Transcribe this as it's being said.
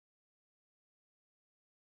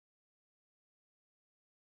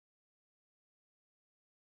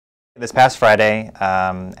This past Friday,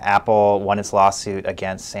 Apple won its lawsuit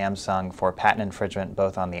against Samsung for patent infringement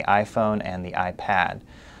both on the iPhone and the iPad.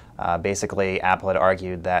 Basically, Apple had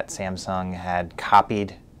argued that Samsung had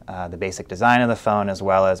copied the basic design of the phone as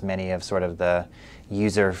well as many of sort of the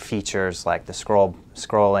user features like the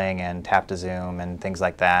scrolling and tap to zoom and things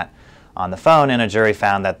like that on the phone, and a jury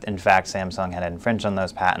found that in fact Samsung had infringed on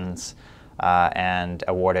those patents and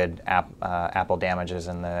awarded Apple damages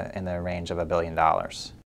in the range of $1 billion.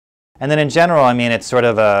 And then in general, I mean, it's sort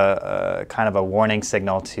of a kind of a warning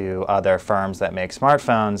signal to other firms that make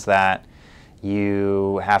smartphones that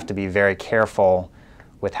you have to be very careful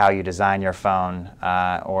with how you design your phone,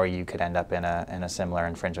 or you could end up in a similar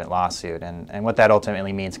infringement lawsuit. And what that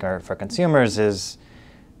ultimately means for consumers is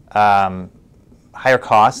higher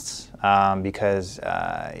costs because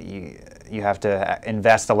you have to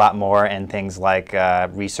invest a lot more in things like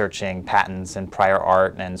researching patents and prior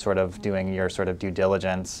art and sort of doing your sort of due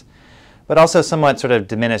diligence. But also somewhat sort of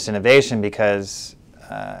diminished innovation because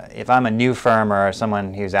if I'm a new firm or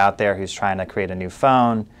someone who's out there who's trying to create a new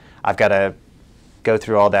phone, I've got to go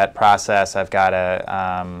through all that process. I've got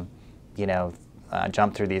to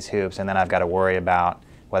jump through these hoops, and then I've got to worry about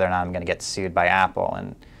whether or not I'm going to get sued by Apple.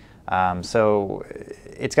 And so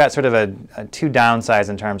it's got sort of a two downsides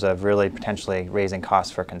in terms of really potentially raising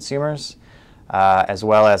costs for consumers, as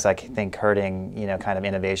well as I think hurting kind of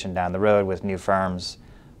innovation down the road with new firms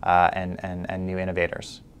and new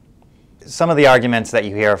innovators. Some of the arguments that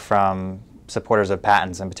you hear from supporters of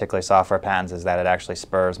patents, and particularly software patents, is that it actually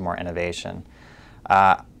spurs more innovation.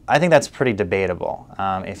 I think that's pretty debatable.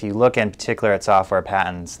 If you look in particular at software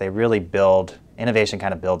patents, they really innovation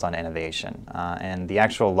kind of builds on innovation. And the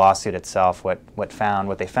actual lawsuit itself, what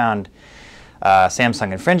they found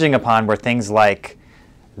Samsung infringing upon were things like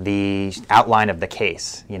the outline of the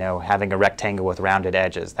case, having a rectangle with rounded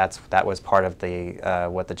edges. That was part of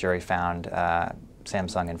what the jury found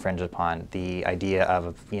Samsung infringed upon. The idea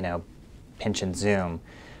of pinch and zoom.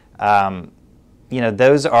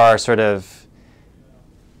 Those are sort of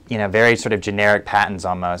very sort of generic patents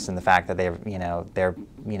almost, in the fact that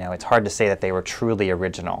it's hard to say that they were truly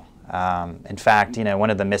original. In fact, one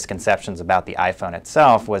of the misconceptions about the iPhone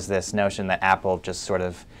itself was this notion that Apple just sort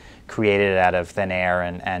of created it out of thin air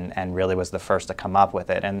and really was the first to come up with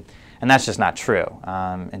it, and that's just not true.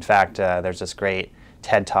 In fact, there's this great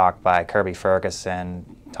TED Talk by Kirby Ferguson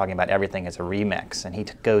talking about everything as a remix, and he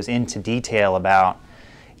goes into detail about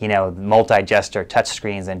multi-gesture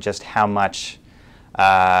touchscreens and just how much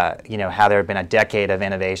how there had been a decade of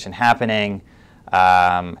innovation happening,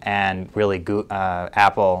 and really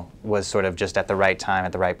Apple was sort of just at the right time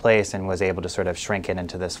at the right place and was able to sort of shrink it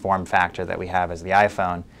into this form factor that we have as the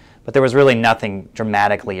iPhone. But there was really nothing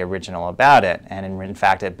dramatically original about it, and in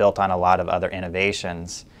fact it built on a lot of other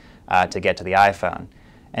innovations to get to the iPhone.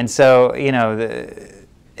 And so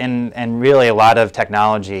and really a lot of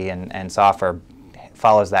technology and software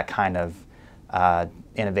follows that kind of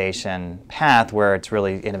innovation path, where it's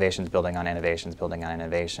really innovations building on innovations building on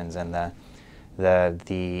innovations, and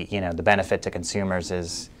the benefit to consumers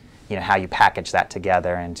is how you package that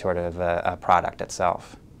together in sort of a product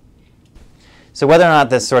itself. So whether or not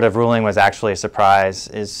this sort of ruling was actually a surprise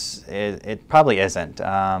it probably isn't.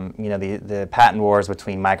 The patent wars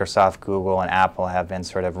between Microsoft, Google, and Apple have been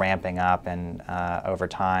sort of ramping up and over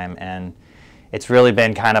time, and it's really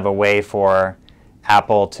been kind of a way for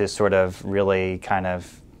Apple to sort of really kind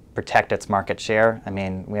of protect its market share. I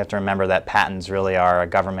mean, we have to remember that patents really are a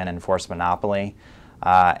government-enforced monopoly,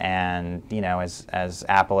 and as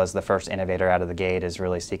Apple, as the first innovator out of the gate, is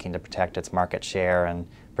really seeking to protect its market share and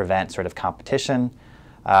prevent sort of competition.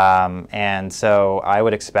 And so I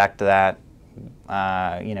would expect that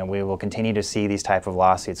we will continue to see these type of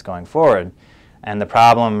lawsuits going forward. And the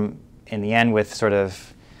problem in the end with sort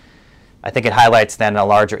of, I think it highlights then a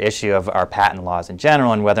larger issue of our patent laws in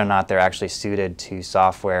general and whether or not they're actually suited to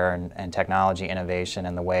software and technology innovation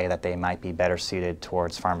in the way that they might be better suited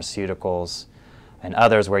towards pharmaceuticals and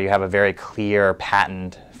others, where you have a very clear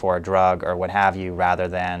patent for a drug or what have you, rather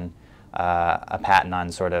than a patent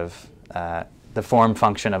on sort of the form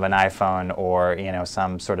function of an iPhone or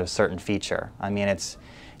some sort of certain feature. I mean, it's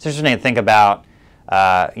interesting to think about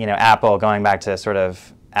Apple, going back to sort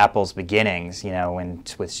of Apple's beginnings,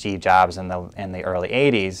 with Steve Jobs in the early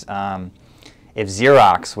 '80s. If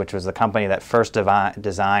Xerox, which was the company that first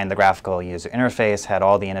designed the graphical user interface, had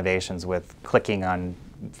all the innovations with clicking on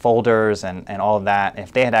folders and all of that,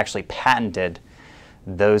 if they had actually patented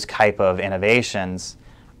those type of innovations,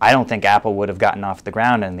 I don't think Apple would have gotten off the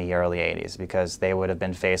ground in the early '80s, because they would have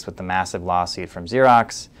been faced with the massive lawsuit from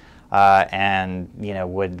Xerox, And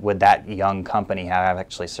would that young company have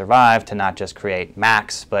actually survived to not just create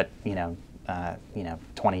Macs, but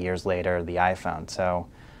 20 years later the iPhone? So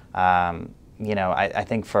I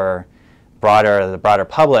think for the broader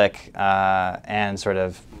public and sort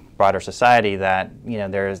of broader society, that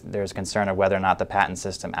there's concern of whether or not the patent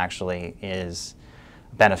system actually is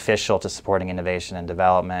beneficial to supporting innovation and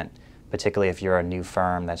development, particularly if you're a new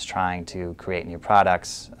firm that's trying to create new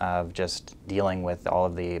products, of just dealing with all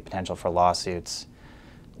of the potential for lawsuits,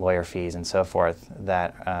 lawyer fees, and so forth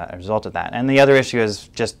that result of that. And the other issue is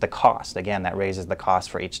just the cost. Again, that raises the cost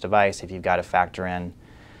for each device if you've got to factor in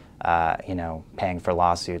paying for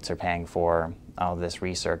lawsuits or paying for all of this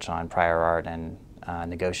research on prior art and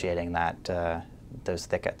negotiating those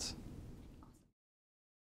thickets.